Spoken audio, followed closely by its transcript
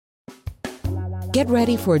Get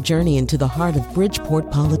ready for a journey into the heart of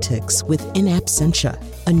Bridgeport politics with In Absentia,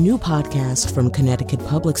 a new podcast from Connecticut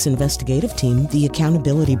Public's investigative team, The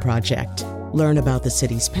Accountability Project. Learn about the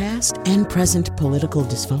city's past and present political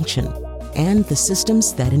dysfunction and the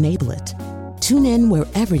systems that enable it. Tune in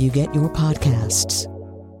wherever you get your podcasts.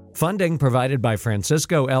 Funding provided by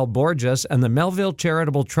Francisco L. Borges and the Melville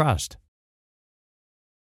Charitable Trust.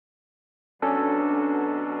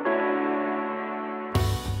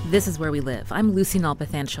 This is Where We Live. I'm Lucy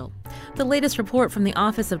Nalpathanchel. The latest report from the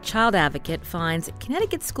Office of Child Advocate finds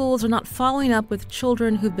Connecticut schools are not following up with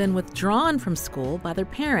children who've been withdrawn from school by their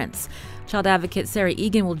parents. Child Advocate Sarah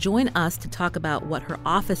Egan will join us to talk about what her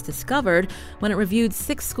office discovered when it reviewed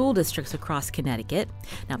 6 school districts across Connecticut.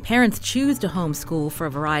 Now, parents choose to homeschool for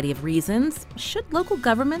a variety of reasons. Should local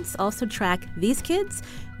governments also track these kids?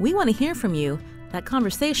 We want to hear from you. That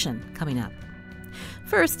conversation coming up.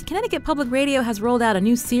 First, Connecticut Public Radio has rolled out a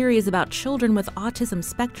new series about children with autism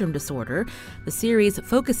spectrum disorder. The series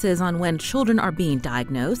focuses on when children are being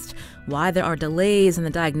diagnosed, why there are delays in the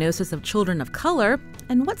diagnosis of children of color,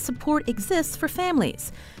 and what support exists for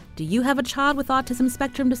families. Do you have a child with autism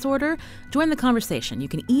spectrum disorder? Join the conversation. You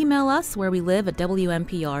can email us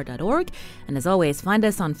wherewelive@wnpr.org. And as always, find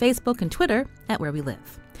us on Facebook and Twitter at Where We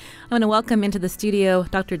Live. I want to welcome into the studio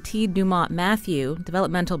Dr. T. Dumont Matthew,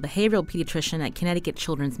 developmental behavioral pediatrician at Connecticut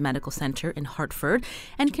Children's Medical Center in Hartford,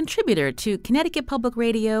 and contributor to Connecticut Public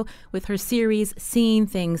Radio with her series Seeing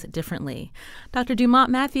Things Differently. Dr. Dumont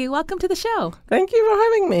Matthew, welcome to the show. Thank you for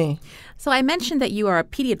having me. So I mentioned that you are a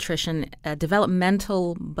pediatrician, a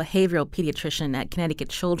developmental behavioral pediatrician at Connecticut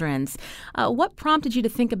Children's. What prompted you to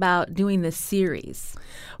think about doing this series?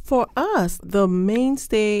 For us, the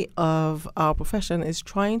mainstay of our profession is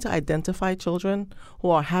trying to identify children who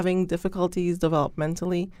are having difficulties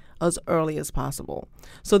developmentally as early as possible.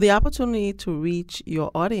 So the opportunity to reach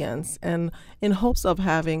your audience and in hopes of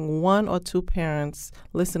having 1 or 2 parents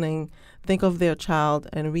listening think of their child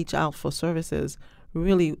and reach out for services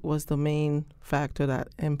really was the main factor that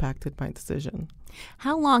impacted my decision.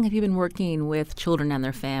 How long have you been working with children and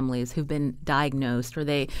their families who've been diagnosed or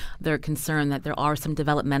they're concerned that there are some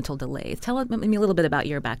developmental delays? Tell me a little bit about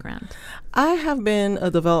your background. I have been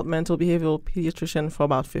a developmental behavioral pediatrician for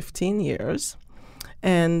about 15 years,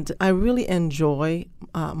 and I really enjoy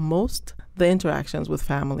most the interactions with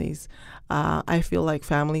families. I feel like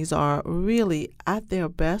families are really at their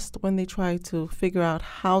best when they try to figure out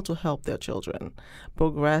how to help their children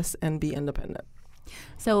progress and be independent.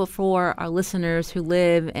 So for our listeners who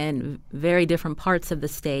live in very different parts of the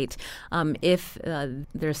state, if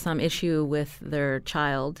there's some issue with their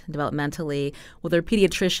child developmentally, will their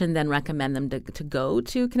pediatrician then recommend them to go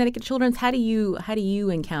to Connecticut Children's? How do you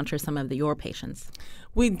encounter some of your patients?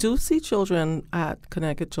 We do see children at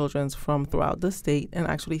Connecticut Children's from throughout the state and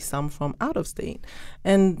actually some from out of state.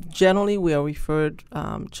 And generally we are referred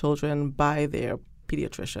children by their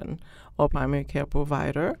pediatrician or primary care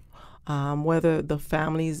provider. Whether the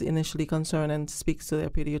family is initially concerned and speaks to their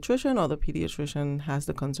pediatrician or the pediatrician has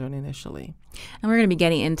the concern initially. And we're going to be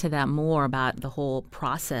getting into that more about the whole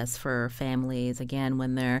process for families, again,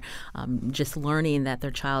 when they're just learning that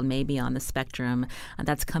their child may be on the spectrum.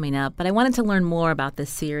 That's coming up. But I wanted to learn more about this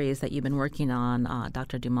series that you've been working on,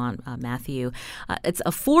 Dr. Dumont Matthew. It's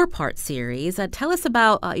a 4-part series. Tell us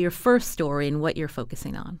about your first story and what you're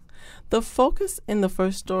focusing on. The focus in the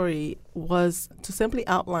first story was to simply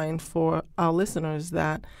outline for our listeners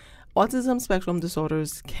that autism spectrum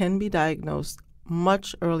disorders can be diagnosed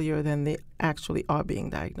much earlier than they actually are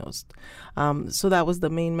being diagnosed. So that was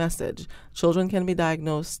the main message. Children can be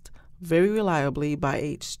diagnosed very reliably by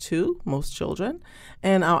age 2, most children,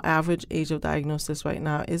 and our average age of diagnosis right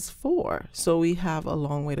now is 4. So we have a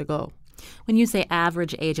long way to go. When you say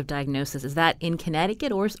average age of diagnosis, is that in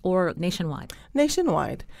Connecticut or nationwide?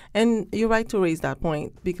 Nationwide. And you're right to raise that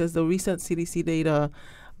point because the recent CDC data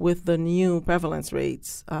with the new prevalence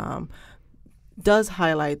rates does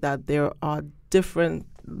highlight that there are different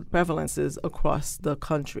prevalences across the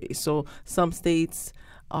country. So some states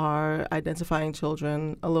are identifying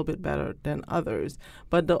children a little bit better than others,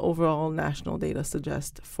 but the overall national data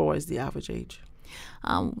suggests 4 is the average age.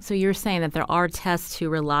 So you're saying that there are tests to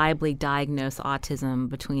reliably diagnose autism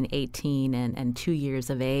between 18 and 2 years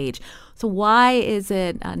of age. So why is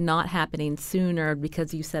it not happening sooner?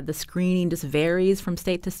 Because you said the screening just varies from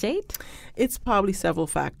state to state? It's probably several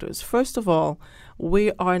factors. First of all,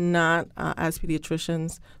 we are not, as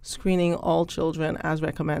pediatricians, screening all children as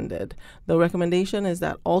recommended. The recommendation is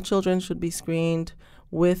that all children should be screened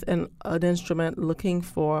with an instrument looking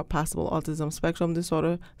for possible autism spectrum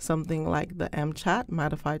disorder, something like the MCHAT,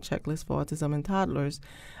 Modified Checklist for Autism in Toddlers,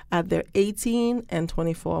 at their 18 and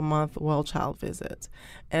 24-month well-child visits.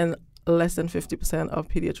 And less than 50% of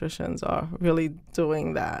pediatricians are really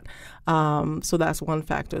doing that. So that's one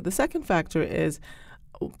factor. The second factor is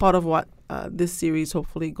part of what this series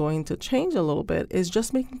hopefully going to change a little bit is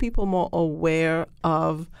just making people more aware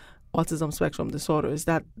of autism spectrum disorders,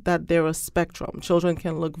 that they're a spectrum. Children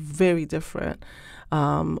can look very different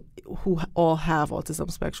who all have autism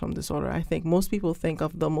spectrum disorder. I think most people think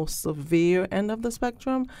of the most severe end of the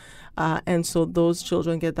spectrum, and so those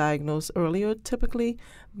children get diagnosed earlier typically,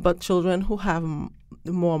 but children who have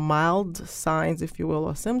more mild signs, if you will,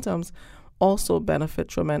 or symptoms also benefit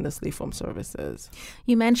tremendously from services.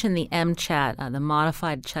 You mentioned the MCHAT, the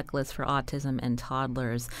Modified Checklist for Autism in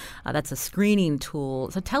Toddlers. That's a screening tool.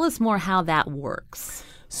 So tell us more how that works.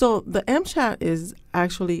 So the MCHAT is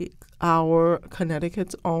actually our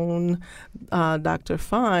Connecticut's own Dr.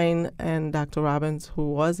 Fine and Dr. Robbins,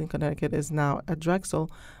 who was in Connecticut, is now at Drexel,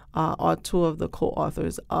 are two of the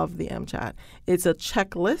co-authors of the MCHAT. It's a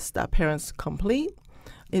checklist that parents complete.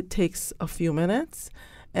 It takes a few minutes.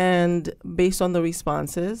 And based on the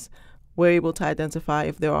responses, we're able to identify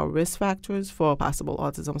if there are risk factors for possible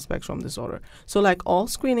autism spectrum disorder. So like all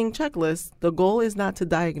screening checklists, the goal is not to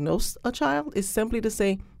diagnose a child. It's simply to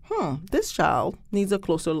say, this child needs a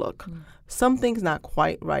closer look. Something's not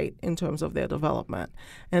quite right in terms of their development.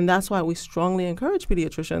 And that's why we strongly encourage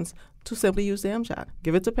pediatricians to simply use the MCHAT.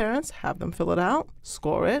 Give it to parents, have them fill it out,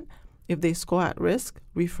 score it. If they score at risk,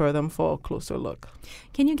 refer them for a closer look.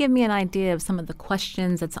 Can you give me an idea of some of the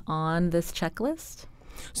questions that's on this checklist?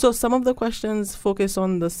 So some of the questions focus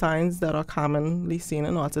on the signs that are commonly seen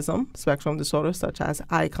in autism spectrum disorder, such as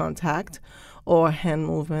eye contact or hand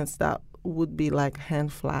movements that would be like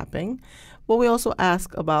hand flapping. But we also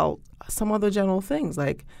ask about some other general things,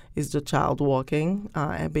 like is the child walking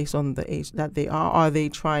based on the age that they are? Are they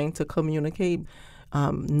trying to communicate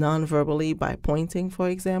non-verbally by pointing, for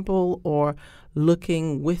example, or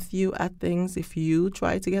looking with you at things if you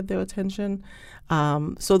try to get their attention.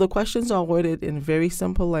 So the questions are worded in very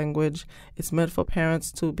simple language. It's meant for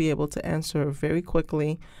parents to be able to answer very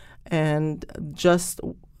quickly, and just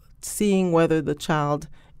seeing whether the child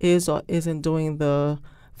is or isn't doing the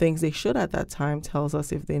things they should at that time tells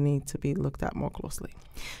us if they need to be looked at more closely.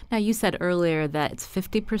 Now, you said earlier that it's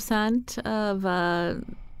 50% of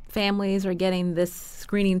families are getting this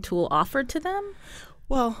screening tool offered to them?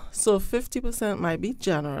 Well, so 50% might be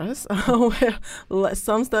generous.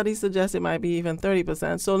 Some studies suggest it might be even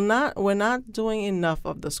 30%. So we're not doing enough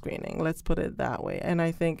of the screening, let's put it that way. And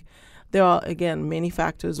I think there are, again, many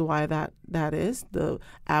factors why that is. The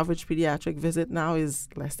average pediatric visit now is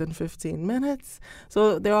less than 15 minutes.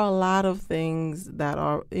 So there are a lot of things that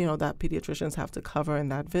are, that pediatricians have to cover in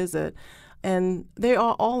that visit. And they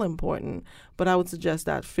are all important, but I would suggest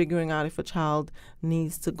that figuring out if a child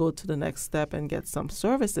needs to go to the next step and get some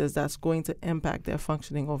services that's going to impact their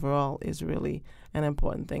functioning overall is really an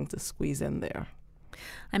important thing to squeeze in there.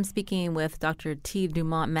 I'm speaking with Dr. T.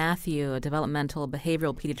 Dumont Matthew, a developmental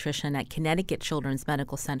behavioral pediatrician at Connecticut Children's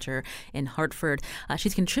Medical Center in Hartford.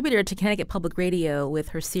 She's contributed to Connecticut Public Radio with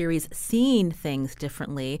her series Seeing Things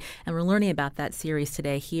Differently, and we're learning about that series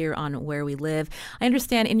today here on Where We Live. I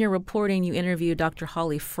understand in your reporting you interviewed Dr.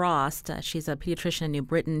 Holly Frost. She's a pediatrician in New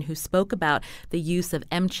Britain who spoke about the use of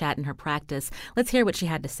MCHAT in her practice. Let's hear what she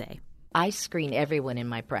had to say. I screen everyone in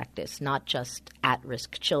my practice, not just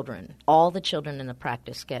at-risk children. All the children in the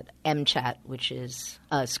practice get MCHAT, which is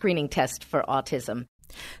a screening test for autism.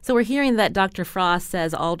 So we're hearing that Dr. Frost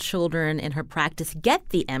says all children in her practice get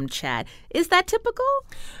the MCHAT. Is that typical?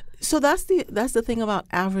 So that's the thing about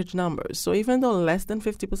average numbers. So even though less than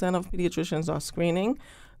 50% of pediatricians are screening,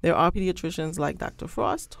 there are pediatricians like Dr.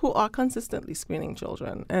 Frost who are consistently screening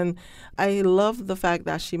children. And I love the fact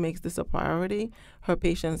that she makes this a priority. Her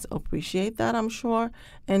patients appreciate that, I'm sure,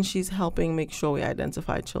 and she's helping make sure we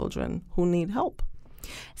identify children who need help.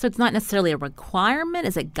 So it's not necessarily a requirement.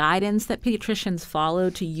 Is it guidance that pediatricians follow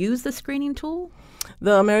to use the screening tool?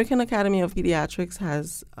 The American Academy of Pediatrics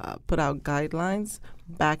has put out guidelines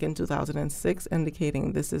back in 2006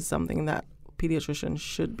 indicating this is something that pediatricians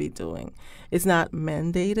should be doing. It's not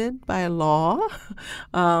mandated by law,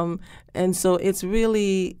 and so it's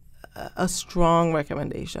really a strong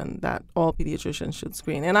recommendation that all pediatricians should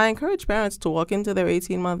screen. And I encourage parents to walk into their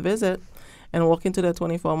 18-month visit and walk into their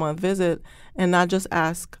 24-month visit and not just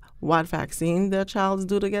ask, what vaccine their child's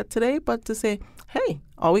due to get today, but to say, hey,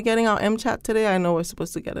 are we getting our MCHAT today? I know we're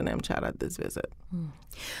supposed to get an MCHAT at this visit.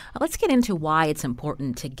 Let's get into why it's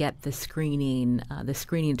important to get the screening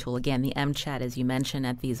tool, again, the MCHAT, as you mentioned,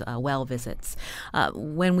 at these well visits.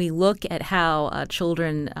 When we look at how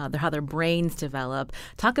children, how their brains develop,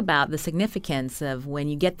 talk about the significance of when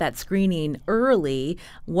you get that screening early,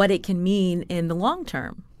 what it can mean in the long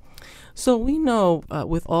term. So we know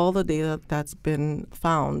with all the data that's been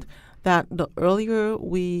found that the earlier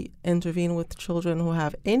we intervene with children who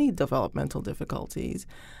have any developmental difficulties,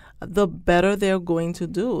 the better they're going to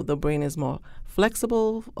do. The brain is more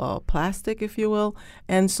flexible, plastic, if you will,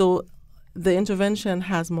 and so the intervention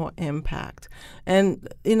has more impact. And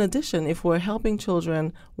in addition, if we're helping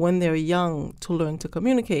children when they're young to learn to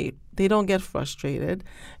communicate, they don't get frustrated.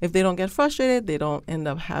 If they don't get frustrated, they don't end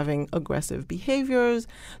up having aggressive behaviors.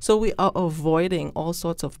 So we are avoiding all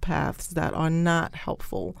sorts of paths that are not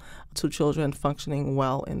helpful to children functioning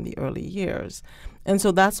well in the early years. And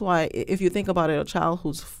so that's why if you think about it, a child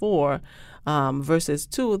who's 4 versus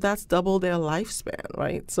 2, that's double their lifespan,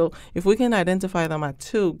 right? So if we can identify them at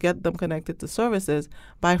 2, get them connected to services,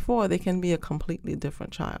 by 4, they can be a completely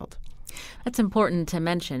different child. That's important to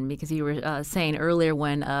mention because you were saying earlier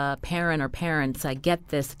when a parent or parents get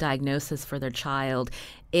this diagnosis for their child,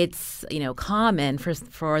 it's common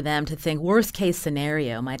for them to think worst case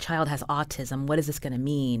scenario, my child has autism. What is this going to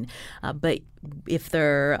mean? But if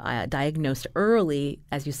they're diagnosed early,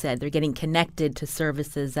 as you said, they're getting connected to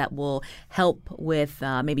services that will help with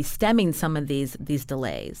maybe stemming some of these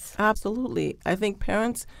delays. Absolutely. I think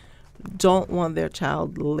parents don't want their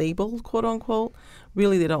child labeled, quote unquote.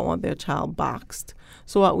 Really, they don't want their child boxed.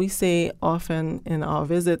 So what we say often in our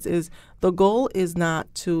visits is the goal is not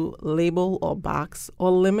to label or box or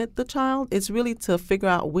limit the child. It's really to figure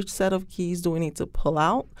out which set of keys do we need to pull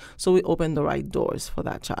out so we open the right doors for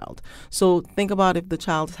that child. So think about if the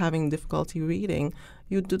child is having difficulty reading,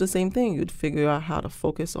 you'd do the same thing. You'd figure out how to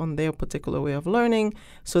focus on their particular way of learning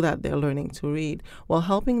so that they're learning to read. While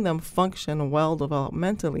helping them function well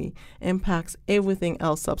developmentally impacts everything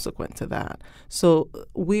else subsequent to that. So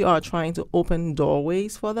we are trying to open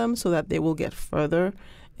doorways for them so that they will get further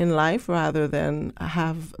in life rather than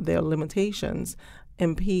have their limitations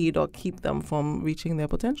impede or keep them from reaching their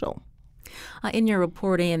potential. In your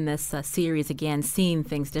reporting in this series, again, Seeing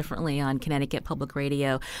Things Differently on Connecticut Public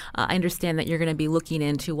Radio, I understand that you're going to be looking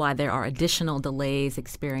into why there are additional delays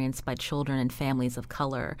experienced by children and families of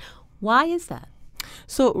color. Why is that?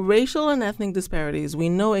 So racial and ethnic disparities we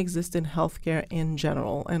know exist in healthcare in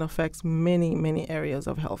general and affects many, many areas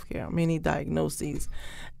of healthcare, many diagnoses.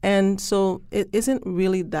 And so it isn't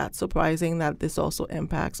really that surprising that this also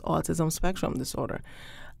impacts autism spectrum disorder.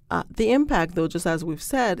 The impact, though, just as we've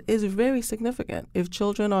said, is very significant. If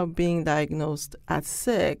children are being diagnosed at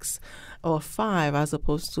 6 or 5 as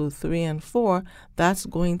opposed to 3 and 4, that's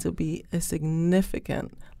going to be a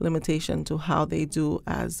significant limitation to how they do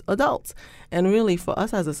as adults. And really, for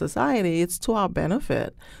us as a society, it's to our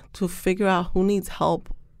benefit to figure out who needs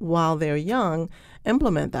help while they're young,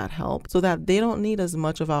 implement that help so that they don't need as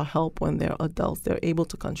much of our help when they're adults. They're able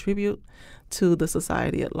to contribute to the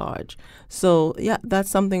society at large. So, yeah, that's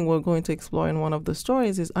something we're going to explore in one of the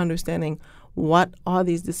stories is understanding what are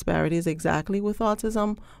these disparities exactly with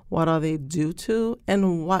autism, what are they due to,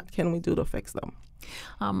 and what can we do to fix them.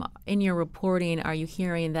 In your reporting, are you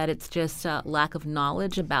hearing that it's just lack of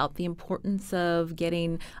knowledge about the importance of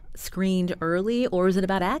getting screened early, or is it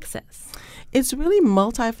about access? It's really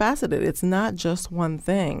multifaceted. It's not just one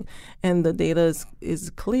thing. And the data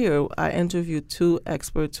is clear. I interviewed 2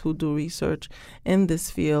 experts who do research in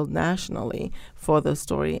this field nationally for the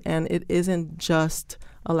story, and it isn't just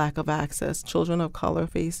a lack of access. Children of color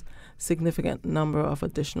face significant number of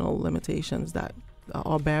additional limitations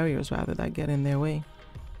or barriers that get in their way.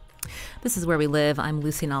 This is Where We Live. I'm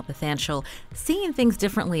Lucy Nalpathanchel. Seeing Things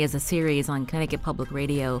Differently is a series on Connecticut Public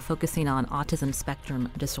Radio focusing on autism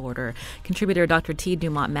spectrum disorder. Contributor Dr. T.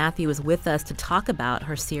 Dumont Matthew is with us to talk about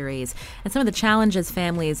her series and some of the challenges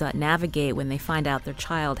families navigate when they find out their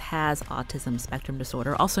child has autism spectrum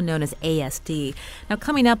disorder, also known as ASD. Now,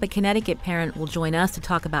 coming up, a Connecticut parent will join us to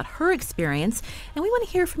talk about her experience, and we want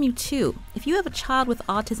to hear from you, too. If you have a child with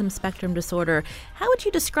autism spectrum disorder, how would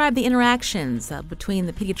you describe the interactions between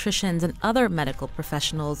the pediatricians and other medical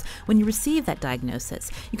professionals when you receive that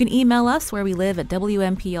diagnosis? You can email us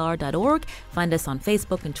wherewelive@WNPR.org. Find us on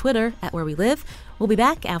Facebook and Twitter @WhereWeLive. We'll be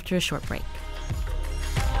back after a short break.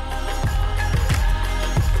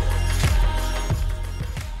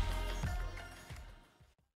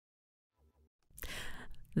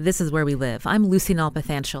 This is Where We Live. I'm Lucy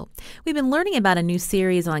Nalpathanchel. We've been learning about a new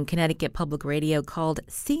series on Connecticut Public Radio called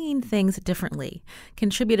Seeing Things Differently.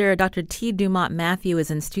 Contributor Dr. T. Dumont Matthew is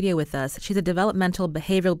in studio with us. She's a developmental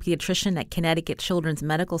behavioral pediatrician at Connecticut Children's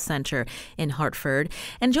Medical Center in Hartford.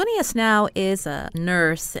 And joining us now is a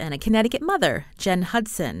nurse and a Connecticut mother, Jen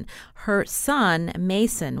Hudson. Her son,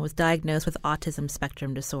 Mason, was diagnosed with autism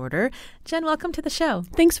spectrum disorder. Jen, welcome to the show.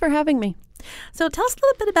 Thanks for having me. So tell us a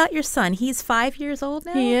little bit about your son. He's 5 years old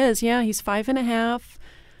now? He is, yeah. He's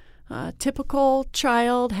 5.5. Typical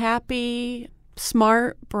child, happy,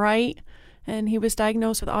 smart, bright. And he was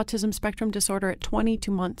diagnosed with autism spectrum disorder at 22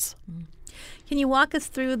 months. Can you walk us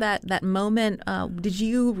through that moment? Did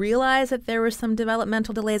you realize that there were some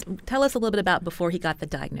developmental delays? Tell us a little bit about before he got the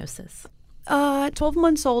diagnosis. At 12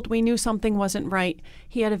 months old, we knew something wasn't right.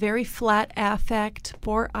 He had a very flat affect,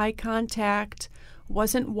 poor eye contact,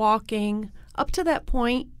 wasn't walking. Up to that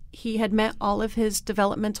point, he had met all of his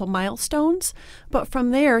developmental milestones, but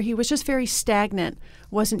from there, he was just very stagnant,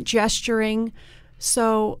 wasn't gesturing.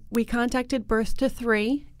 So we contacted Birth to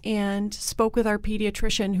 3 and spoke with our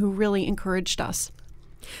pediatrician, who really encouraged us.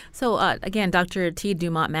 So again, Dr. T.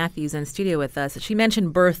 Dumont Matthews in studio with us. She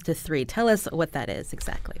mentioned Birth to 3. Tell us what that is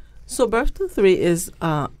exactly. So Birth to 3 is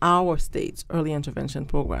our state's early intervention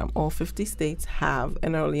program. All 50 states have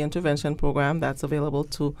an early intervention program that's available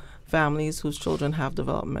to families whose children have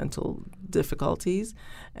developmental difficulties.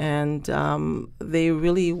 And they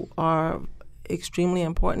really are extremely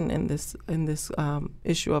important in this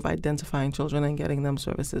issue of identifying children and getting them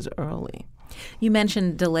services early. You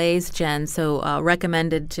mentioned delays, Jen, so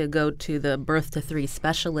recommended to go to the Birth to 3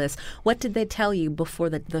 specialist. What did they tell you before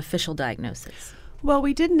the official diagnosis? Well,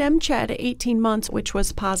 we did an MCHAT at 18 months, which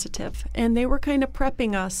was positive, and they were kind of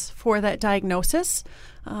prepping us for that diagnosis.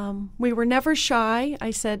 We were never shy.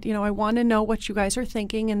 I said, I want to know what you guys are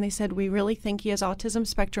thinking, and they said, we really think he has autism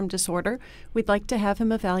spectrum disorder. We'd like to have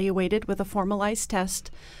him evaluated with a formalized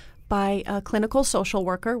test by a clinical social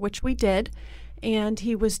worker, which we did, and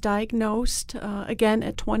he was diagnosed again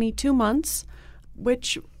at 22 months,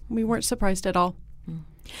 which we weren't surprised at all.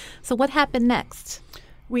 So what happened next?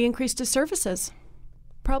 We increased his services.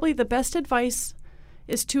 Probably the best advice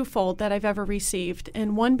is twofold that I've ever received,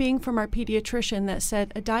 and one being from our pediatrician that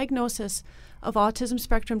said a diagnosis of autism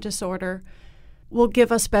spectrum disorder will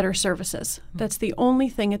give us better services. That's the only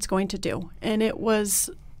thing it's going to do. And it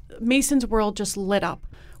was, Mason's world just lit up.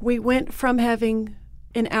 We went from having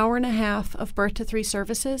an hour and a half of Birth to 3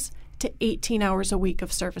 services to 18 hours a week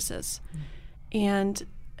of services. And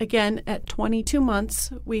again, at 22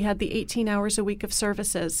 months, we had the 18 hours a week of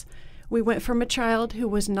services. We went from a child who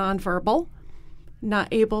was nonverbal, not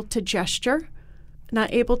able to gesture,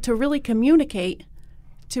 not able to really communicate,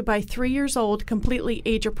 to by 3 years old, completely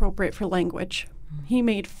age appropriate for language. He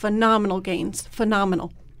made phenomenal gains,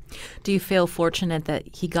 phenomenal. Do you feel fortunate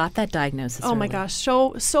that he got that diagnosis Oh early? my gosh,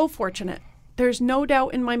 so fortunate. There's no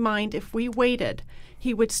doubt in my mind if we waited,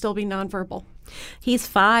 he would still be nonverbal. He's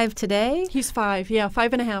 5 today? He's 5,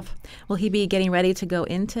 5.5. Will he be getting ready to go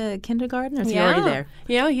into kindergarten, or is he already there?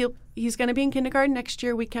 Yeah, he's going to be in kindergarten next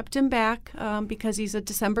year. We kept him back because he's a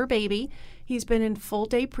December baby. He's been in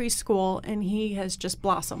full-day preschool, and he has just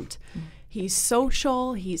blossomed. He's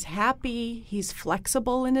social, he's happy, he's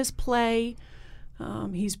flexible in his play,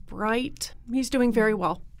 he's bright. He's doing very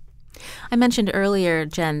well. I mentioned earlier,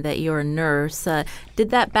 Jen, that you're a nurse. Did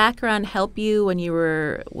that background help you when you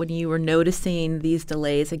were noticing these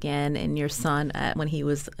delays again in your son when he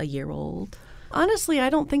was a year old? Honestly, I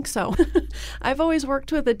don't think so. I've always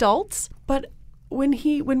worked with adults, but when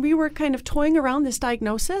we were kind of toying around this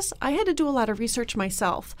diagnosis, I had to do a lot of research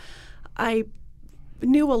myself. I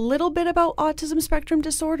knew a little bit about autism spectrum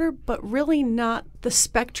disorder, but really not the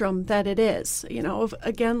spectrum that it is.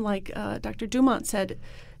 Again, like Dr. Dumont said,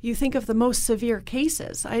 you think of the most severe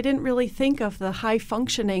cases. I didn't really think of the high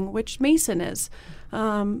functioning, which Mason is.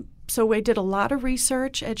 So I did a lot of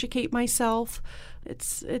research, educate myself.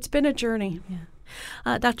 It's been a journey.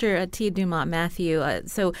 Yeah. Dr. T. Dumont Matthew,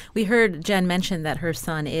 so we heard Jen mention that her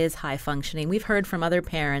son is high functioning. We've heard from other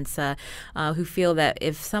parents who feel that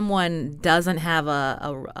if someone doesn't have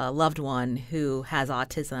a loved one who has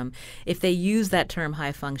autism, if they use that term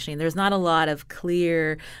high functioning, there's not a lot of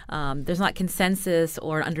clear, there's not consensus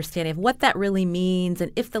or understanding of what that really means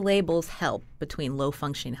and if the labels help between low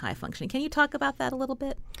functioning and high functioning. Can you talk about that a little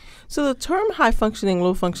bit? So the term high functioning,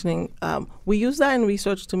 low functioning, we use that in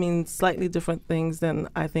research to mean slightly different things than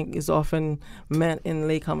I think is often meant in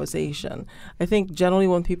lay conversation. I think generally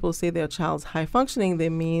when people say their child's high functioning, they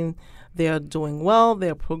mean they're doing well,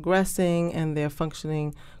 they're progressing, and they're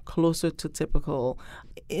functioning closer to typical.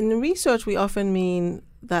 In research, we often mean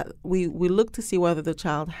that we look to see whether the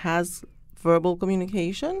child has verbal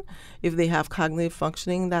communication, if they have cognitive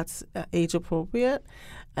functioning that's age appropriate,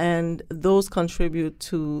 and those contribute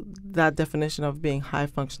to that definition of being high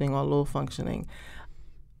functioning or low functioning.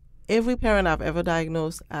 Every parent I've ever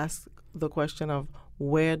diagnosed asks the question of,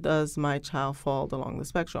 where does my child fall along the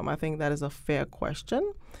spectrum? I think that is a fair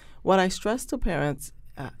question. What I stress to parents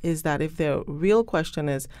is that if their real question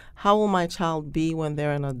is, how will my child be when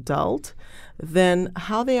they're an adult, then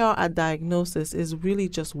how they are at diagnosis is really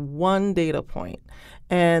just one data point.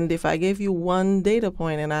 And if I gave you one data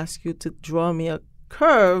point and asked you to draw me a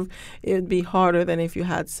curve, it would be harder than if you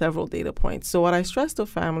had several data points. So what I stress to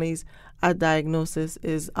families at diagnosis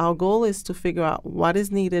is our goal is to figure out what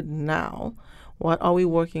is needed now. What are we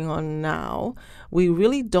working on now? We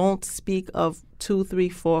really don't speak of 2, 3,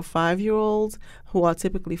 4, 5-year-olds who are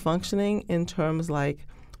typically functioning in terms like,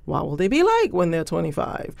 what will they be like when they're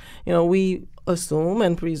 25? We assume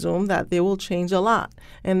and presume that they will change a lot.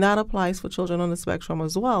 And that applies for children on the spectrum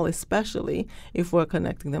as well, especially if we're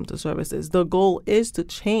connecting them to services. The goal is to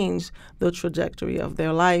change the trajectory of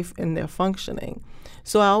their life and their functioning.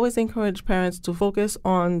 So I always encourage parents to focus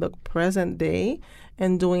on the present day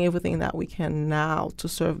and doing everything that we can now to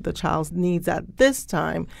serve the child's needs at this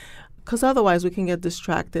time, because otherwise we can get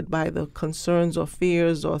distracted by the concerns or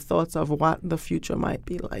fears or thoughts of what the future might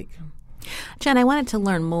be like. Jen, I wanted to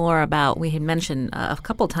learn more about, we had mentioned a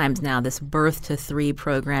couple times now, this Birth to 3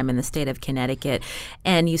 program in the state of Connecticut.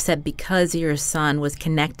 And you said because your son was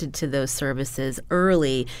connected to those services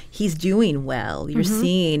early, he's doing well. You're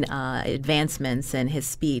seeing advancements in his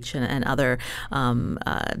speech and other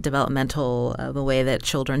developmental, the way that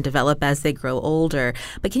children develop as they grow older.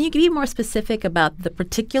 But can you be more specific about the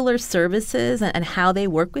particular services and how they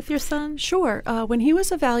work with your son? Sure. When he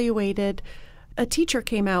was evaluated, a teacher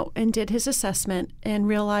came out and did his assessment and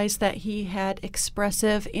realized that he had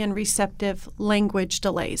expressive and receptive language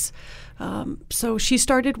delays. So she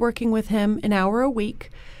started working with him an hour a week.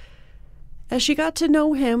 As she got to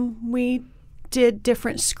know him, we did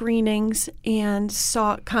different screenings and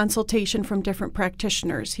sought consultation from different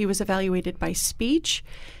practitioners. He was evaluated by speech.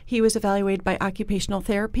 He was evaluated by occupational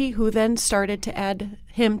therapy, who then started to add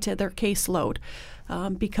him to their caseload.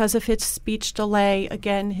 Because of his speech delay,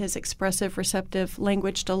 again, his expressive receptive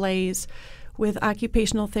language delays. With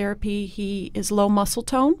occupational therapy, he is low muscle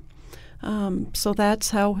tone. So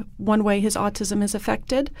that's how one way his autism has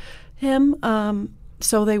affected him.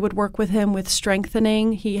 So they would work with him with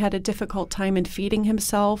strengthening. He had a difficult time in feeding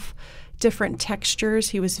himself, different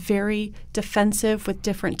textures. He was very defensive with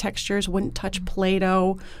different textures, wouldn't touch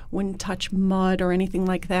Play-Doh, wouldn't touch mud or anything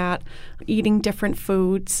like that, eating different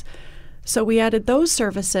foods. So we added those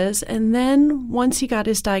services, and then once he got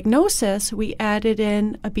his diagnosis, we added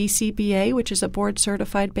in a BCBA, which is a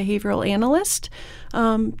board-certified behavioral analyst,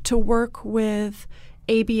 to work with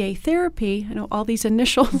ABA therapy, all these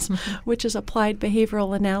initials, which is applied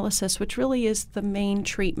behavioral analysis, which really is the main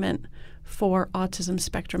treatment for autism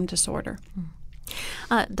spectrum disorder.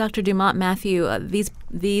 Dr. Dumont Matthew, these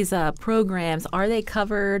programs, are they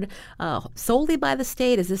covered solely by the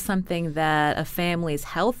state? Is this something that a family's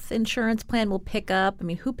health insurance plan will pick up? I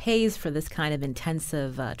mean, who pays for this kind of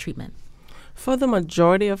intensive treatment? For the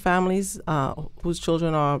majority of families whose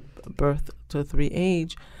children are birth to 3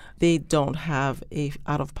 age, they don't have a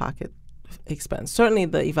out-of-pocket expense. Certainly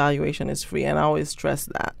the evaluation is free, and I always stress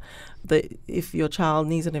that. If your child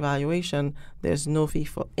needs an evaluation, there's no fee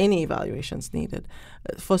for any evaluations needed.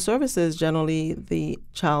 For services, generally the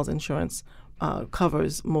child's insurance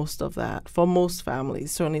covers most of that for most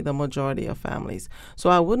families, certainly the majority of families. So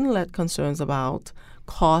I wouldn't let concerns about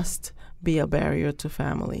cost be a barrier to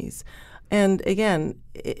families. And again,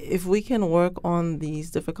 if we can work on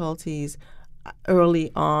these difficulties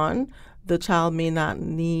early on, the child may not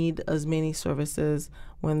need as many services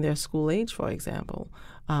when they're school age, for example.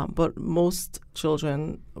 But most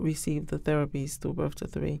children receive the therapies through Birth to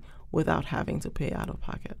 3 without having to pay out of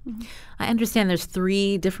pocket. Mm-hmm. I understand there's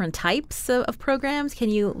 3 different types of programs. Can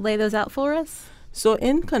you lay those out for us? So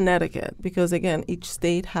in Connecticut, because again, each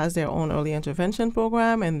state has their own early intervention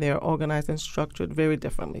program and they're organized and structured very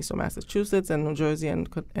differently. So Massachusetts and New Jersey and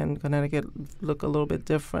Connecticut look a little bit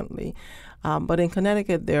differently. But in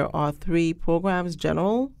Connecticut, there are 3 programs,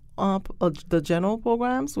 the general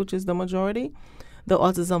programs, which is the majority, the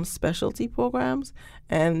autism specialty programs,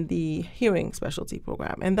 and the hearing specialty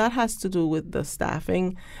program. And that has to do with the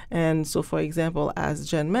staffing. And so, for example, as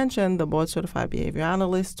Jen mentioned, the board-certified behavior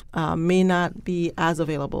analyst may not be as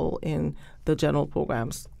available in the general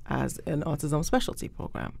programs as an autism specialty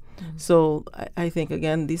program. Mm-hmm. So I think,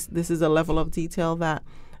 again, this is a level of detail that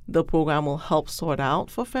the program will help sort out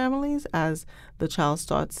for families as the child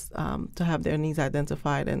starts to have their needs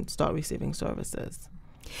identified and start receiving services.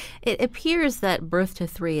 It appears that birth to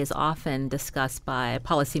 3 is often discussed by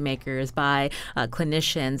policymakers, by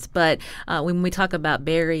clinicians, but when we talk about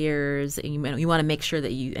barriers, you want to make sure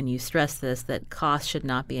that you stress this, that cost should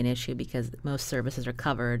not be an issue because most services are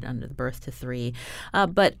covered under the birth to 3.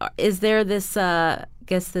 But is there this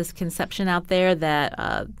this conception out there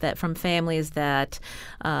that from families that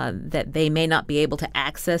they may not be able to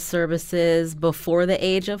access services before the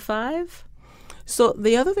age of 5? So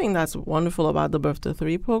the other thing that's wonderful about the Birth to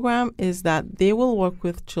 3 program is that they will work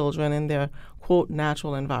with children in their, quote,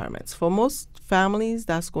 natural environments. For most families,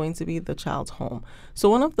 that's going to be the child's home. So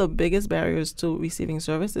one of the biggest barriers to receiving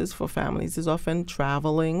services for families is often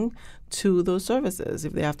traveling to those services,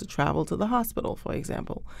 if they have to travel to the hospital, for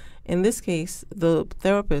example. In this case, the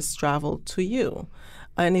therapists travel to you.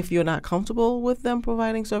 And if you're not comfortable with them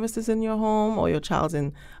providing services in your home or your child's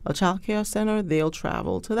in a child care center, they'll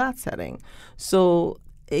travel to that setting. So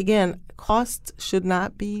again, cost should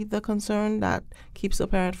not be the concern that keeps a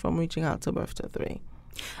parent from reaching out to Birth to 3.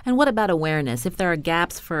 And what about awareness? If there are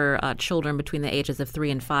gaps for children between the ages of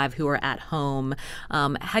 3 and 5 who are at home,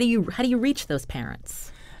 how do you reach those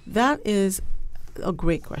parents? That is a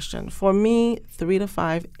great question. For me, 3 to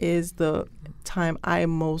 5 is the time I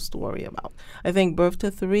most worry about. I think birth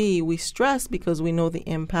to 3 we stress because we know the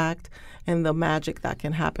impact and the magic that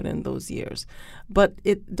can happen in those years. But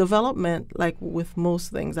development, like with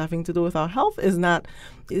most things having to do with our health,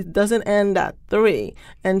 it doesn't end at 3.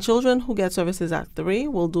 And children who get services at 3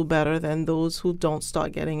 will do better than those who don't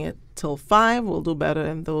start getting it till 5, will do better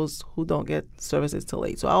than those who don't get services till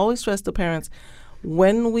 8. So I always stress to parents,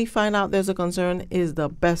 when we find out there's a concern is the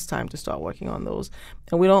best time to start working on those.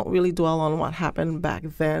 And we don't really dwell on what happened back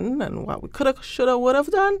then and what we could have, should have, would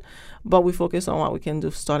have done, but we focus on what we can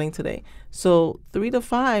do starting today. So 3 to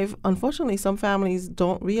 5, unfortunately, some families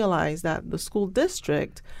don't realize that the school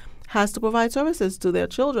district has to provide services to their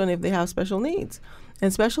children if they have special needs.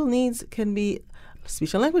 And special needs can be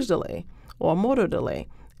speech and language delay or motor delay.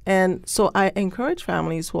 And so I encourage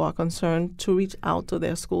families who are concerned to reach out to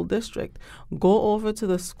their school district. Go over to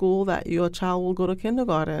the school that your child will go to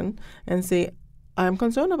kindergarten and say, I'm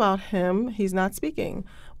concerned about him. He's not speaking.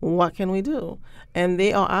 What can we do? And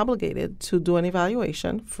they are obligated to do an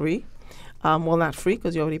evaluation free. Well, not free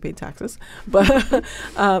because you already paid taxes, but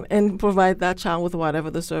and provide that child with whatever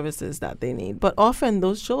the services that they need. But often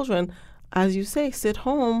those children, as you say, sit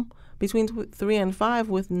home between 3 and 5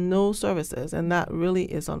 with no services, and that really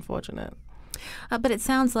is unfortunate. But it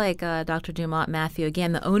sounds like, Dr. Dumont Matthew,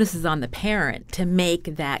 again, the onus is on the parent to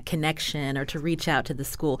make that connection or to reach out to the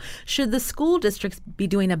school. Should the school districts be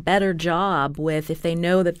doing a better job with, if they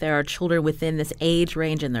know that there are children within this age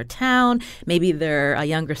range in their town, maybe they're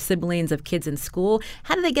younger siblings of kids in school,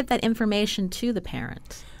 how do they get that information to the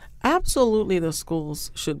parent? Absolutely, the schools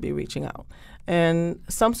should be reaching out, and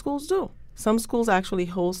some schools do. Some schools actually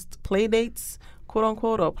host play dates, quote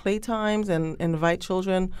unquote, or playtimes, and invite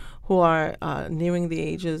children who are nearing the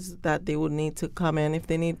ages that they would need to come in if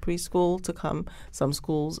they need preschool to come. Some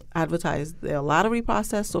schools advertise their lottery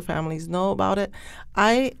process so families know about it.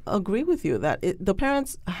 I agree with you that the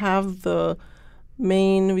parents have the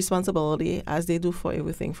main responsibility, as they do for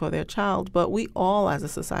everything for their child, but we all as a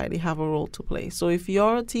society have a role to play. So if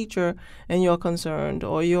you're a teacher and you're concerned,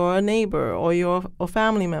 or you're a neighbor, or you're a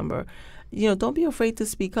family member, don't be afraid to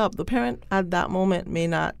speak up. The parent at that moment may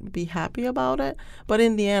not be happy about it, but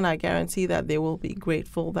in the end, I guarantee that they will be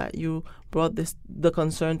grateful that you brought the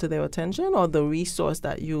concern to their attention or the resource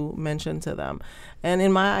that you mentioned to them. And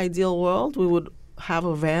in my ideal world, we would have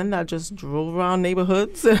a van that just drove around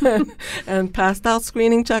neighborhoods and passed out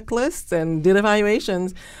screening checklists and did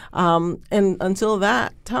evaluations. And until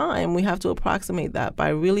that time, we have to approximate that by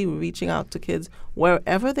really reaching out to kids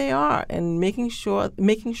wherever they are and making sure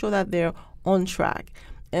that they're on track.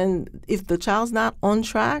 And if the child's not on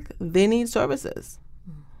track, they need services.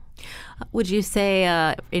 Would you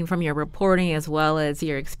say, from your reporting as well as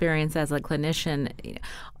your experience as a clinician,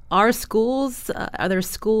 are there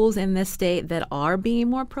schools in this state that are being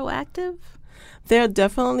more proactive? There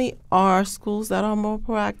definitely are schools that are more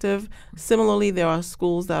proactive. Similarly, there are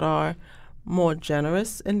schools that are more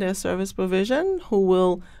generous in their service provision, who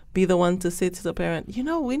will be the one to say to the parent,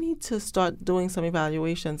 we need to start doing some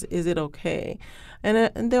evaluations. Is it okay?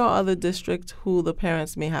 And there are other districts who the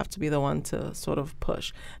parents may have to be the one to sort of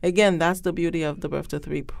push. Again, that's the beauty of the Birth to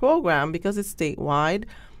 3 program, because it's statewide.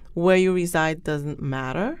 Where you reside doesn't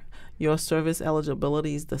matter. Your service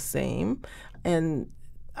eligibility is the same. And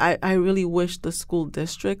I really wish the school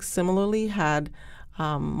districts similarly had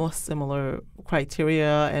more similar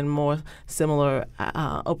criteria and more similar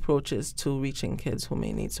approaches to reaching kids who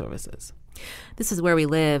may need services. This is Where We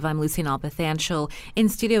Live. I'm Lucy Nalpathanchel. In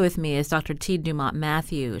studio with me is Dr. T. Dumont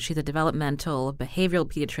Matthew. She's a developmental behavioral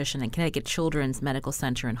pediatrician at Connecticut Children's Medical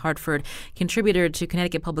Center in Hartford, contributor to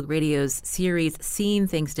Connecticut Public Radio's series Seeing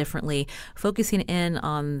Things Differently, focusing in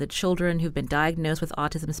on the children who've been diagnosed with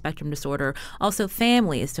autism spectrum disorder, also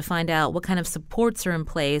families, to find out what kind of supports are in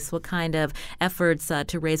place, what kind of efforts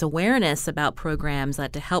to raise awareness about programs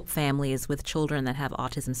to help families with children that have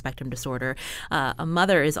autism spectrum disorder. A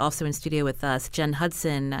mother is also in studio with us, Jen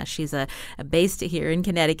Hudson. She's based here in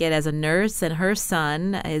Connecticut as a nurse, and her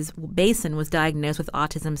son, Basin, was diagnosed with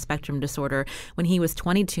autism spectrum disorder when he was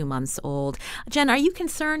 22 months old. Jen, are you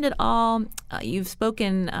concerned at all? You've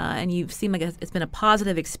spoken and you seem like it's been a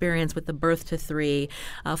positive experience with the birth to 3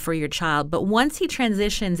 for your child, but once he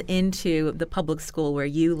transitions into the public school where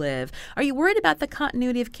you live, are you worried about the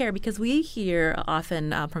continuity of care? Because we hear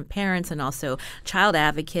often from parents and also child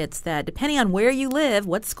advocates that depending on where you live,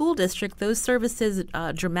 what school district, those services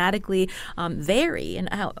dramatically vary. And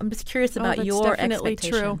I'm just curious about your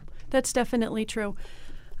expectation. True. That's definitely true.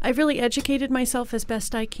 I've really educated myself as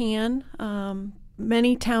best I can.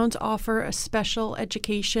 Many towns offer a special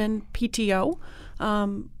education PTO.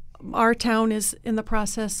 Our town is in the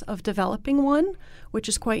process of developing one, which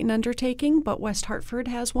is quite an undertaking, but West Hartford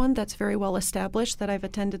has one that's very well established that I've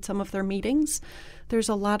attended some of their meetings. There's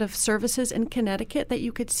a lot of services in Connecticut that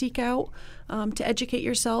you could seek out to educate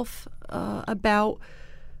yourself about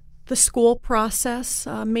the school process.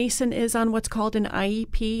 Mason is on what's called an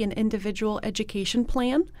IEP, an individual education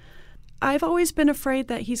plan. I've always been afraid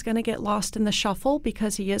that he's going to get lost in the shuffle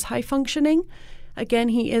because he is high functioning. Again,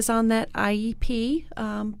 he is on that IEP,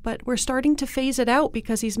 but we're starting to phase it out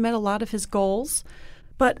because he's met a lot of his goals.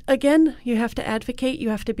 But again, you have to advocate, you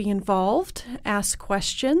have to be involved, ask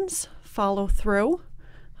questions, follow through.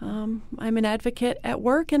 I'm an advocate at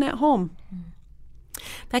work and at home.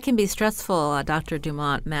 That can be stressful, Dr.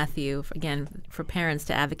 Dumont Matthew, again, for parents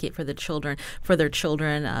to advocate for their children,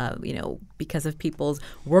 because of people's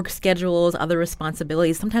work schedules, other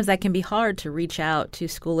responsibilities. Sometimes that can be hard to reach out to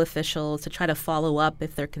school officials to try to follow up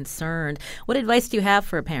if they're concerned. What advice do you have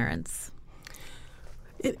for parents?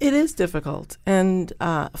 It is difficult. And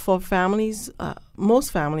for families,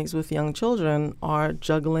 most families with young children are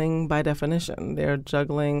juggling by definition. They're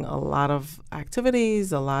juggling a lot of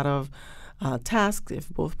activities, a lot of tasks. If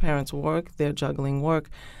both parents work, they're juggling work.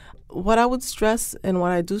 What I would stress and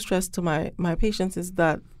what I do stress to my patients is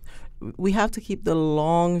that we have to keep the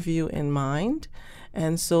long view in mind.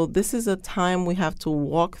 And so this is a time we have to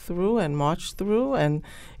walk through and march through. And,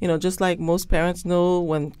 just like most parents know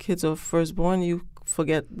when kids are first born, you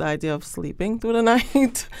forget the idea of sleeping through the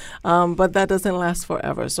night, but that doesn't last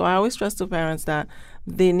forever. So I always stress to parents that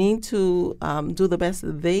they need to do the best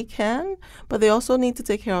they can, but they also need to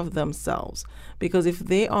take care of themselves, because if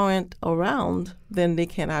they aren't around, then they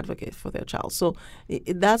can't advocate for their child. So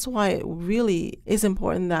that's why it really is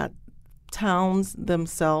important that towns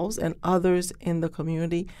themselves and others in the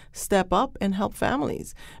community step up and help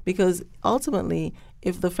families, because ultimately,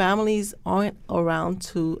 if the families aren't around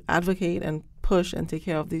to advocate and push and take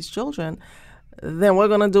care of these children, then we're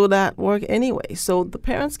going to do that work anyway. So the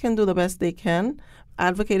parents can do the best they can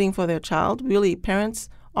advocating for their child. Really, parents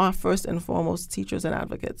are first and foremost teachers and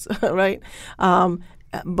advocates, right?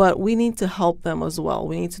 But we need to help them as well.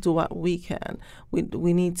 We need to do what we can.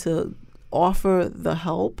 We need to offer the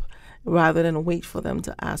help rather than wait for them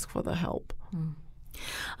to ask for the help.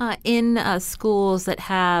 In schools that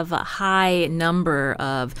have a high number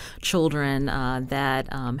of children that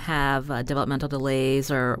have developmental delays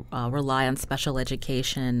or rely on special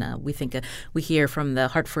education, we hear from the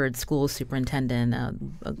Hartford school superintendent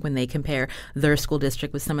when they compare their school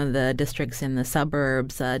district with some of the districts in the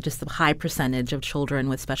suburbs, just the high percentage of children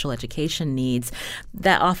with special education needs.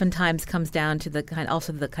 That oftentimes comes down to the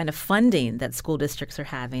kind of funding that school districts are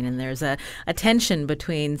having, and there's a tension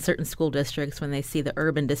between certain school districts when they see the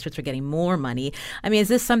urban districts are getting more money. I mean, is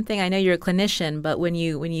this something, I know you're a clinician, but when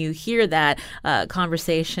you hear that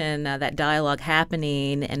conversation, that dialogue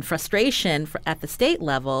happening and frustration at the state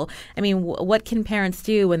level, I mean, what can parents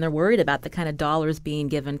do when they're worried about the kind of dollars being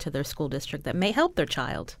given to their school district that may help their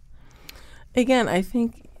child? Again, I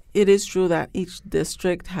think it is true that each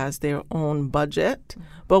district has their own budget,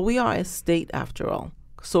 but we are a state after all.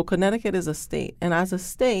 So Connecticut is a state, and as a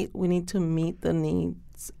state, we need to meet the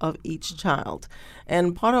needs needs of each child.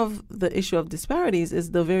 And part of the issue of disparities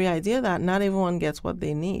is the very idea that not everyone gets what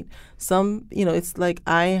they need. Some, it's like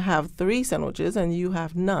I have 3 sandwiches and you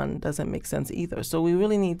have none. Doesn't make sense either. So we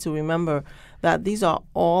really need to remember that these are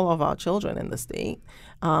all of our children in the state.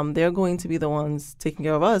 They're going to be the ones taking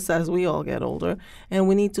care of us as we all get older. And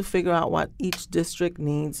we need to figure out what each district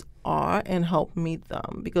needs are and help meet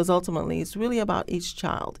them, because ultimately it's really about each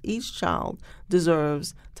child. Each child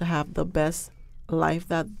deserves to have the best life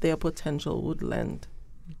that their potential would lend.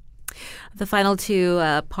 The final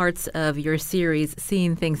 2 parts of your series,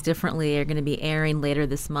 Seeing Things Differently, are going to be airing later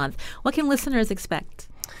this month. What can listeners expect?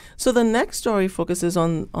 So the next story focuses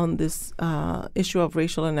on this issue of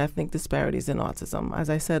racial and ethnic disparities in autism.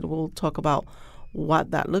 As I said, we'll talk about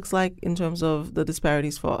what that looks like in terms of the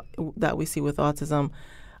disparities that we see with autism,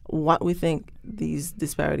 what we think these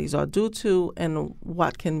disparities are due to, and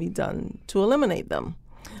what can be done to eliminate them.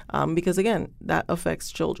 Because, again, that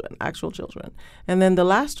affects children, actual children. And then the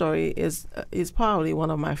last story is probably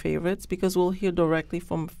one of my favorites, because we'll hear directly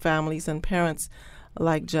from families and parents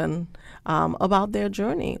like Jen about their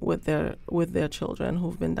journey with their children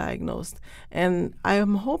who've been diagnosed. And I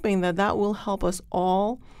am hoping that will help us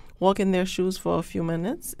all walk in their shoes for a few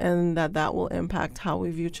minutes, and that will impact how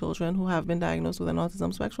we view children who have been diagnosed with an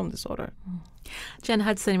autism spectrum disorder. Jen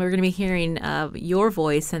Hudson, we're going to be hearing your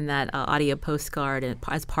voice in that audio postcard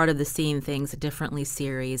as part of the Seeing Things Differently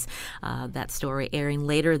series, that story airing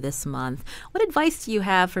later this month. What advice do you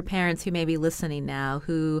have for parents who may be listening now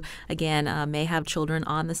who, again, may have children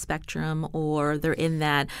on the spectrum, or they're in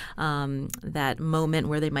that moment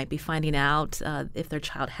where they might be finding out if their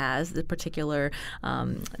child has the particular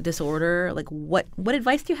disorder? Like, what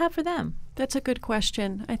advice do you have for them? That's a good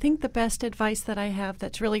question. I think the best advice that I have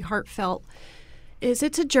that's really heartfelt is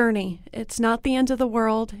it's a journey. It's not the end of the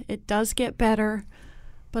world. It does get better.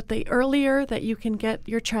 But the earlier that you can get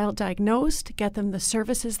your child diagnosed, get them the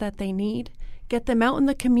services that they need, get them out in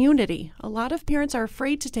the community. A lot of parents are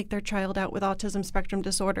afraid to take their child out with autism spectrum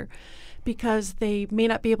disorder because they may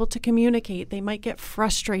not be able to communicate. They might get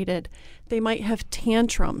frustrated. They might have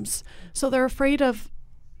tantrums. So they're afraid of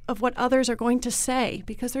what others are going to say,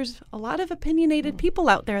 because there's a lot of opinionated people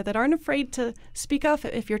out there that aren't afraid to speak up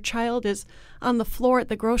if your child is on the floor at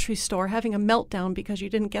the grocery store having a meltdown because you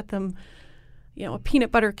didn't get them, a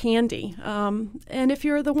peanut butter candy. And if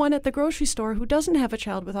you're the one at the grocery store who doesn't have a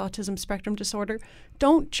child with autism spectrum disorder,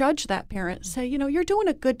 don't judge that parent. Say, you're doing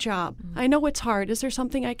a good job. I know it's hard. Is there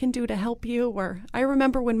something I can do to help you? Or I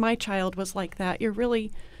remember when my child was like that.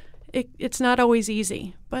 It's not always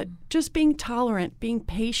easy, but just being tolerant, being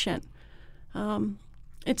patient.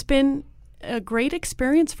 It's been a great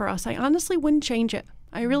experience for us. I honestly wouldn't change it.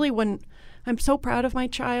 I really wouldn't. I'm so proud of my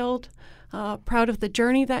child, proud of the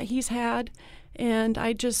journey that he's had, and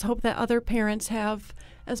I just hope that other parents have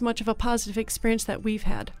as much of a positive experience that we've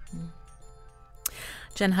had.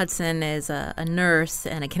 Jen Hudson is a nurse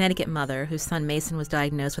and a Connecticut mother whose son Mason was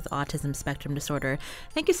diagnosed with autism spectrum disorder.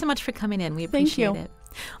 Thank you so much for coming in. We appreciate it.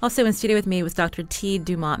 Also in studio with me was Dr. T.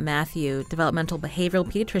 Dumont Matthew, developmental behavioral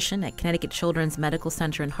pediatrician at Connecticut Children's Medical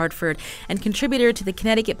Center in Hartford and contributor to the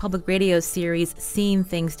Connecticut Public Radio series Seeing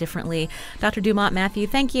Things Differently. Dr. Dumont Matthew,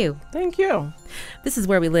 thank you. Thank you. This is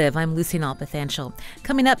Where We Live. I'm Lucy Nalpathanchel.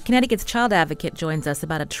 Coming up, Connecticut's child advocate joins us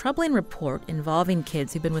about a troubling report involving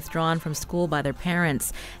kids who've been withdrawn from school by their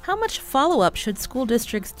parents. How much follow-up should school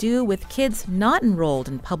districts do with kids not enrolled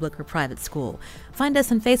in public or private school? Find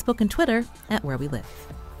us on Facebook and Twitter at Where We Live.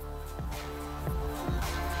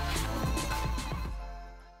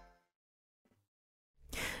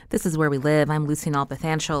 This is Where We Live. I'm Lucy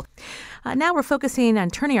Nalpathanchel. Now we're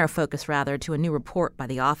turning our focus to a new report by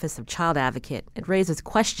the Office of Child Advocate. It raises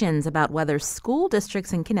questions about whether school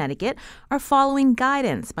districts in Connecticut are following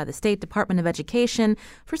guidance by the State Department of Education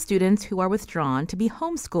for students who are withdrawn to be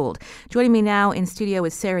homeschooled. Joining me now in studio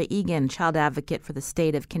is Sarah Egan, Child Advocate for the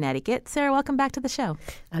state of Connecticut. Sarah, welcome back to the show.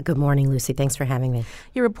 Good morning, Lucy. Thanks for having me.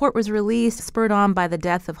 Your report was released, spurred on by the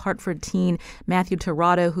death of Hartford teen Matthew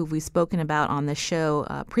Tirado, who we've spoken about on the show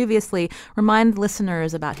previously. Remind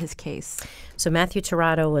listeners about his case. So Matthew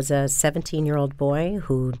Tirado was a 17-year-old boy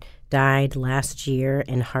who died last year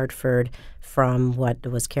in Hartford from what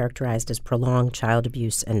was characterized as prolonged child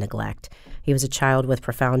abuse and neglect. He was a child with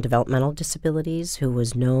profound developmental disabilities who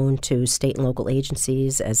was known to state and local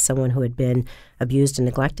agencies as someone who had been abused and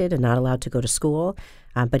neglected and not allowed to go to school.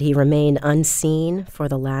 But he remained unseen for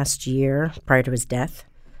the last year prior to his death,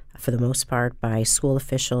 for the most part, by school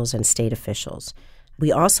officials and state officials.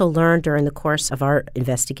 We also learned during the course of our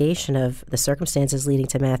investigation of the circumstances leading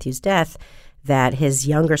to Matthew's death that his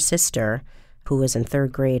younger sister, who was in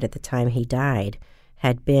third grade at the time he died,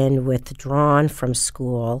 had been withdrawn from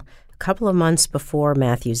school a couple of months before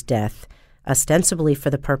Matthew's death, ostensibly for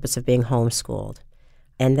the purpose of being homeschooled.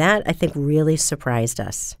 And that, I think, really surprised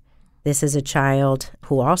us. This is a child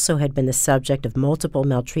who also had been the subject of multiple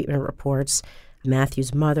maltreatment reports.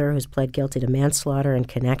 Matthew's mother, who's pled guilty to manslaughter in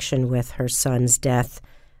connection with her son's death,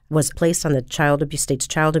 was placed on the state's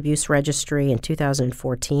child abuse registry in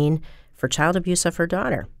 2014 for child abuse of her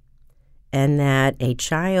daughter. And that a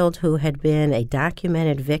child who had been a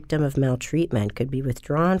documented victim of maltreatment could be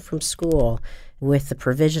withdrawn from school with the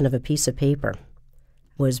provision of a piece of paper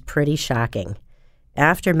was pretty shocking.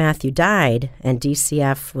 After Matthew died and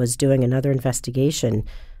DCF was doing another investigation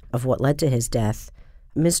of what led to his death,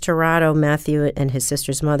 Ms. Tirado, Matthew and his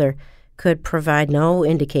sister's mother, could provide no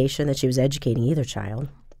indication that she was educating either child.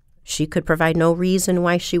 She could provide no reason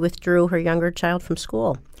why she withdrew her younger child from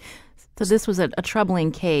school. So this was a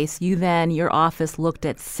troubling case. Your office looked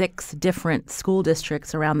at 6 different school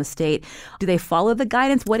districts around the state. Do they follow the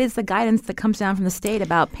guidance? What is the guidance that comes down from the state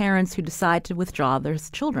about parents who decide to withdraw their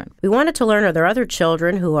children? We wanted to learn, are there other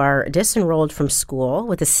children who are disenrolled from school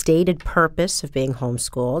with a stated purpose of being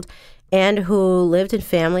homeschooled and who lived in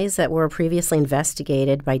families that were previously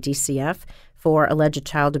investigated by DCF for alleged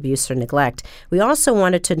child abuse or neglect? We also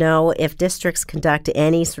wanted to know if districts conduct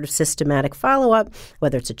any sort of systematic follow-up,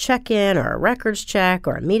 whether it's a check-in or a records check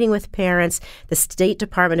or a meeting with parents. The State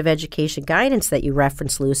Department of Education guidance that you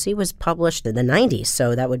referenced, Lucy, was published in the 90s,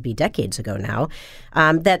 so that would be decades ago now,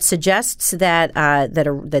 that suggests that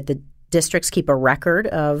the districts keep a record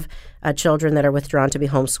of children that are withdrawn to be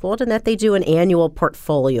homeschooled and that they do an annual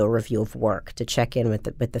portfolio review of work to check in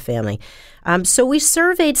with the family. So we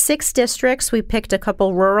surveyed 6 districts. We picked a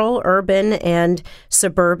couple rural, urban, and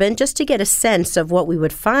suburban just to get a sense of what we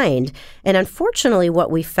would find. And unfortunately,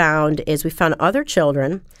 what we found is we found other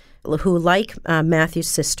children who, like Matthew's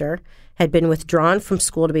sister, had been withdrawn from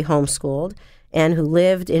school to be homeschooled and who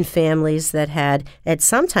lived in families that had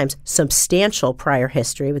sometimes substantial prior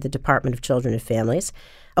history with the Department of Children and Families.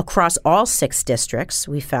 Across all 6 districts,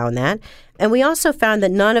 we found that. And we also found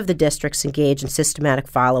that none of the districts engage in systematic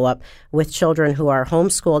follow-up with children who are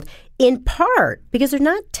homeschooled, in part because they're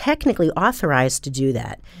not technically authorized to do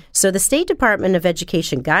that. So the State Department of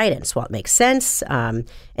Education guidance, while it makes sense and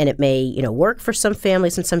it may work for some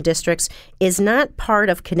families in some districts, is not part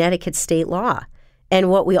of Connecticut state law. And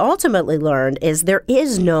what we ultimately learned is there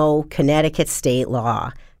is no Connecticut state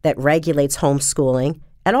law that regulates homeschooling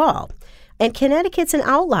at all. And Connecticut's an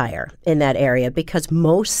outlier in that area because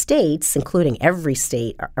most states, including every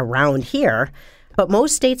state around here, but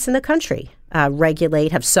most states in the country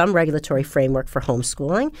have some regulatory framework for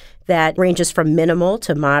homeschooling that ranges from minimal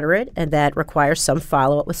to moderate and that requires some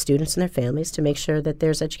follow-up with students and their families to make sure that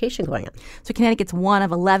there's education going on. So Connecticut's one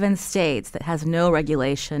of 11 states that has no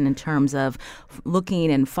regulation in terms of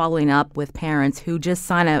looking and following up with parents who just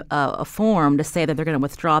sign a form to say that they're going to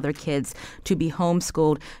withdraw their kids to be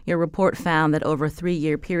homeschooled. Your report found that over a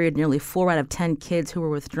 3-year period, nearly 4 out of 10 kids who were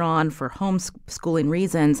withdrawn for homeschooling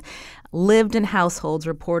reasons lived in households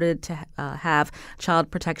reported to have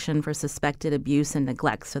child protection for suspected abuse and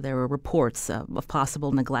neglect. So there were reports of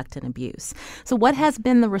possible neglect and abuse. So what has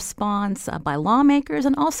been the response by lawmakers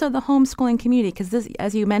and also the homeschooling community? Because this,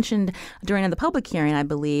 as you mentioned during the public hearing, I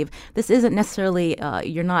believe, this isn't necessarily,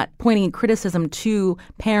 you're not pointing criticism to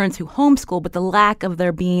parents who homeschool, but the lack of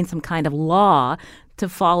there being some kind of law to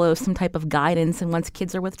follow some type of guidance and once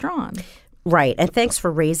kids are withdrawn. Right, and thanks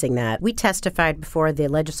for raising that. We testified before the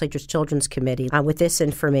Legislature's Children's Committee with this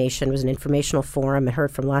information. It was an informational forum. I heard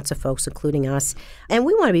from lots of folks, including us. And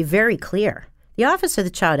we want to be very clear. The Office of the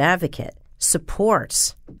Child Advocate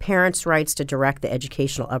supports parents' rights to direct the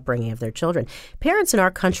educational upbringing of their children. Parents in our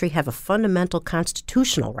country have a fundamental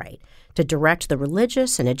constitutional right to direct the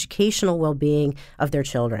religious and educational well-being of their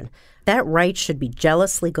children. That right should be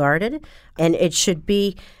jealously guarded, and it should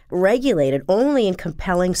be regulated only in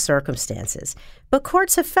compelling circumstances. But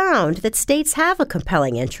courts have found that states have a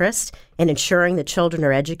compelling interest in ensuring that children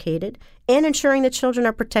are educated and ensuring that children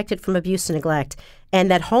are protected from abuse and neglect,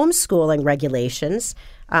 and that homeschooling regulations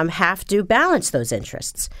have to balance those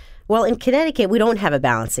interests. Well, in Connecticut, we don't have a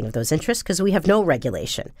balancing of those interests because we have no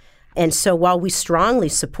regulation. And so while we strongly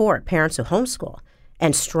support parents who homeschool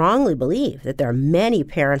and strongly believe that there are many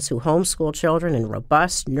parents who homeschool children in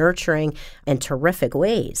robust, nurturing, and terrific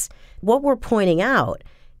ways, what we're pointing out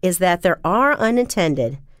is that there are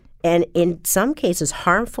unintended and in some cases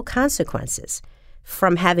harmful consequences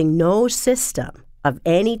from having no system of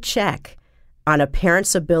any check on a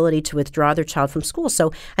parent's ability to withdraw their child from school.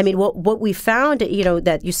 So, I mean, what we found,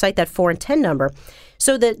 that you cite that 4 in 10 number.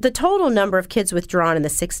 So the total number of kids withdrawn in the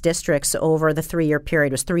 6 districts over the 3-year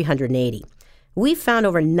period was 380. We found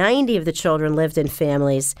over 90 of the children lived in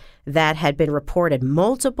families that had been reported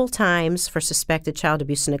multiple times for suspected child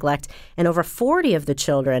abuse and neglect, and over 40 of the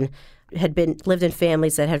children had lived in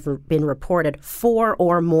families that had been reported 4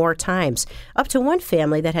 or more times, up to one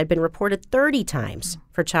family that had been reported 30 times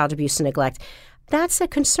for child abuse and neglect. That's a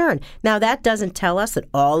concern. Now, that doesn't tell us that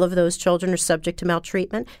all of those children are subject to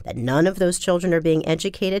maltreatment, that none of those children are being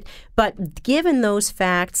educated. But given those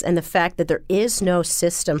facts and the fact that there is no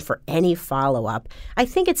system for any follow-up, I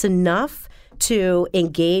think it's enough to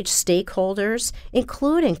engage stakeholders,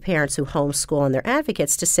 including parents who homeschool and their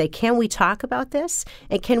advocates, to say, can we talk about this?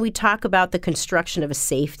 And can we talk about the construction of a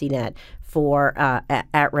safety net for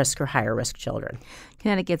at-risk or higher-risk children?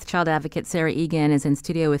 Connecticut's child advocate Sarah Egan is in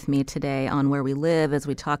studio with me today on Where We Live as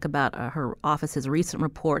we talk about her office's recent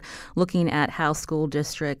report looking at how school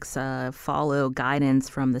districts follow guidance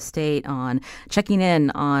from the state on checking in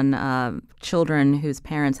on children whose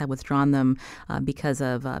parents have withdrawn them because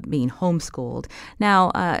of being homeschooled.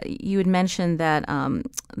 Now, you had mentioned that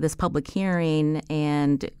this public hearing,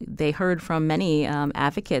 and they heard from many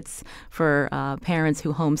advocates for parents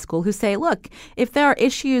who homeschool who say, look, if there are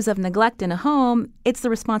issues of neglect in a home, it's the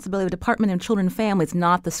responsibility of the Department of Children and Families,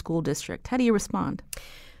 not the school district. How do you respond?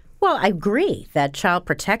 Well, I agree that child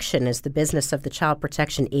protection is the business of the Child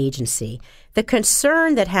Protection Agency. The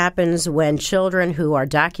concern that happens when children who are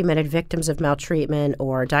documented victims of maltreatment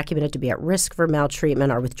or documented to be at risk for maltreatment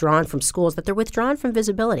are withdrawn from schools, that they're withdrawn from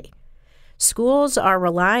visibility. Schools are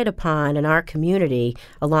relied upon in our community,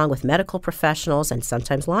 along with medical professionals and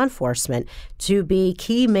sometimes law enforcement, to be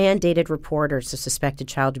key mandated reporters of suspected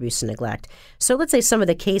child abuse and neglect. So let's say some of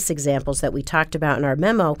the case examples that we talked about in our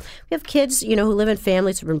memo. We have kids, who live in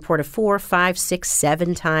families who have been reported 4, 5, 6,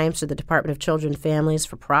 7 times to the Department of Children and Families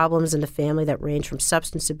for problems in the family that range from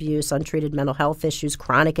substance abuse, untreated mental health issues,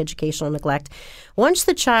 chronic educational neglect. Once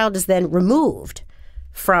the child is then removed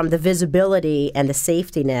from the visibility and the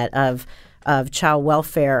safety net of child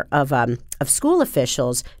welfare of school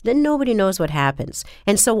officials, then nobody knows what happens.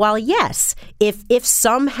 And so while, yes, if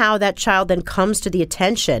somehow that child then comes to the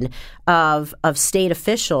attention of state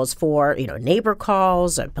officials for, neighbor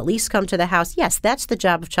calls, or police come to the house, yes, that's the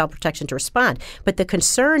job of child protection to respond. But the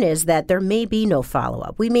concern is that there may be no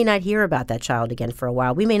follow-up. We may not hear about that child again for a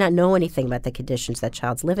while. We may not know anything about the conditions that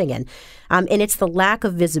child's living in. And it's the lack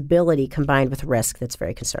of visibility combined with risk that's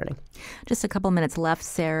very concerning. Just a couple minutes left,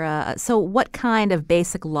 Sarah. So what kind of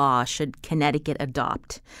basic law should Connecticut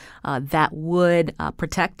adopt that would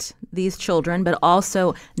protect these children, but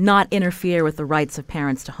also not interfere with the rights of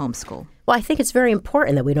parents to homeschool? Well, I think it's very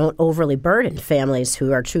important that we don't overly burden families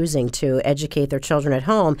who are choosing to educate their children at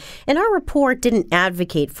home. And our report didn't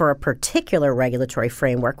advocate for a particular regulatory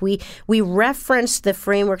framework. We referenced the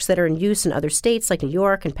frameworks that are in use in other states like New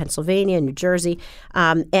York and Pennsylvania and New Jersey.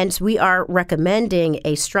 And we are recommending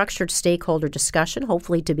a structured stakeholder discussion,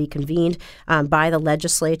 hopefully to be convened by the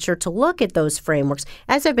legislature, to look at those frameworks.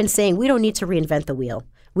 As I've been saying, we don't need to reinvent the wheel.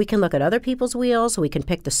 We can look at other people's wheels. We can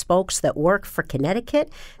pick the spokes that work for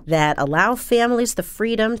Connecticut, that allow families the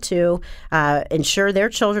freedom to ensure their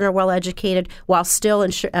children are well educated while still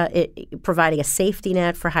providing a safety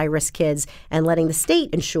net for high-risk kids and letting the state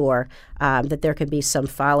ensure that there can be some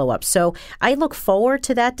follow-up. So I look forward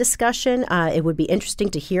to that discussion. It would be interesting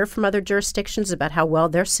to hear from other jurisdictions about how well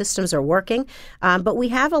their systems are working. But we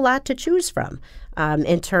have a lot to choose from.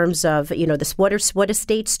 In terms of, what do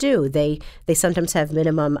states do? They sometimes have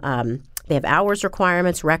minimum they have hours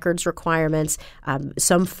requirements, records requirements,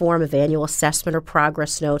 some form of annual assessment or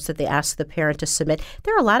progress notes that they ask the parent to submit.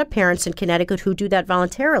 There are a lot of parents in Connecticut who do that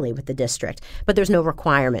voluntarily with the district, but there's no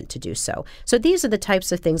requirement to do so. So these are the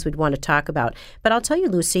types of things we'd want to talk about. But I'll tell you,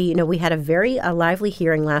 Lucy, we had a very lively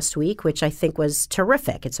hearing last week, which I think was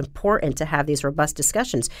terrific. It's important to have these robust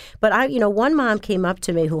discussions. But one mom came up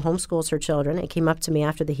to me who homeschools her children and came up to me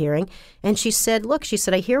after the hearing, and she said,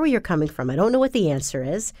 I hear where you're coming from. I don't know what the answer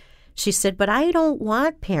is. She said, but I don't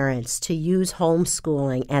want parents to use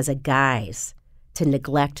homeschooling as a guise to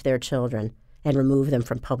neglect their children and remove them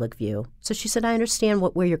from public view. So she said, I understand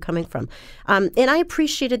where you're coming from. And I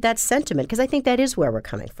appreciated that sentiment because I think that is where we're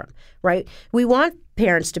coming from, right? We want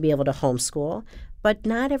parents to be able to homeschool, but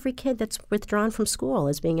not every kid that's withdrawn from school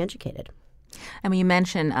is being educated. You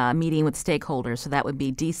mentioned meeting with stakeholders, so that would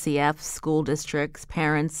be DCF, school districts,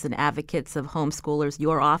 parents, and advocates of homeschoolers,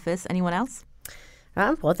 your office. Anyone else?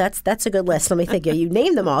 Well, that's a good list. Let me think. You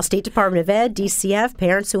named them all: State Department of Ed, DCF,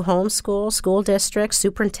 parents who homeschool, school districts,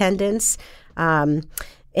 superintendents.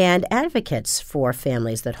 and advocates for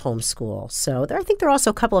families that homeschool. So I think there are also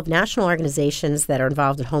a couple of national organizations that are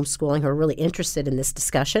involved in homeschooling who are really interested in this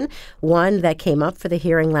discussion. One that came up for the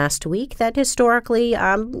hearing last week that historically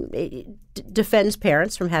defends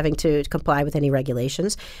parents from having to comply with any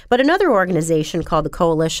regulations. But another organization called the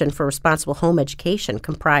Coalition for Responsible Home Education,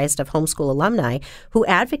 comprised of homeschool alumni, who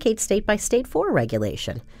advocate state by state for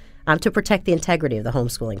regulation to protect the integrity of the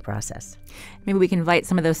homeschooling process. Maybe we can invite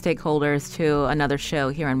some of those stakeholders to another show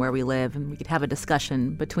here on Where We Live, and we could have a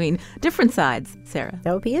discussion between different sides, Sarah.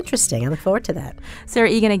 That would be interesting. I look forward to that. Sarah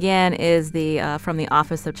Egan, again, is from the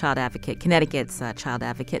Office of Child Advocate, Connecticut's Child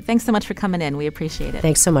Advocate. Thanks so much for coming in. We appreciate it.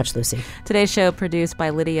 Thanks so much, Lucy. Today's show produced by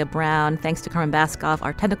Lydia Brown. Thanks to Carmen Baskoff.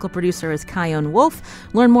 Our technical producer is Kyone Wolf.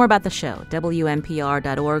 Learn more about the show,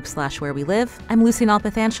 WNPR.org/wherewelive. I'm Lucy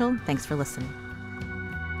Nalpathanchel. Thanks for listening.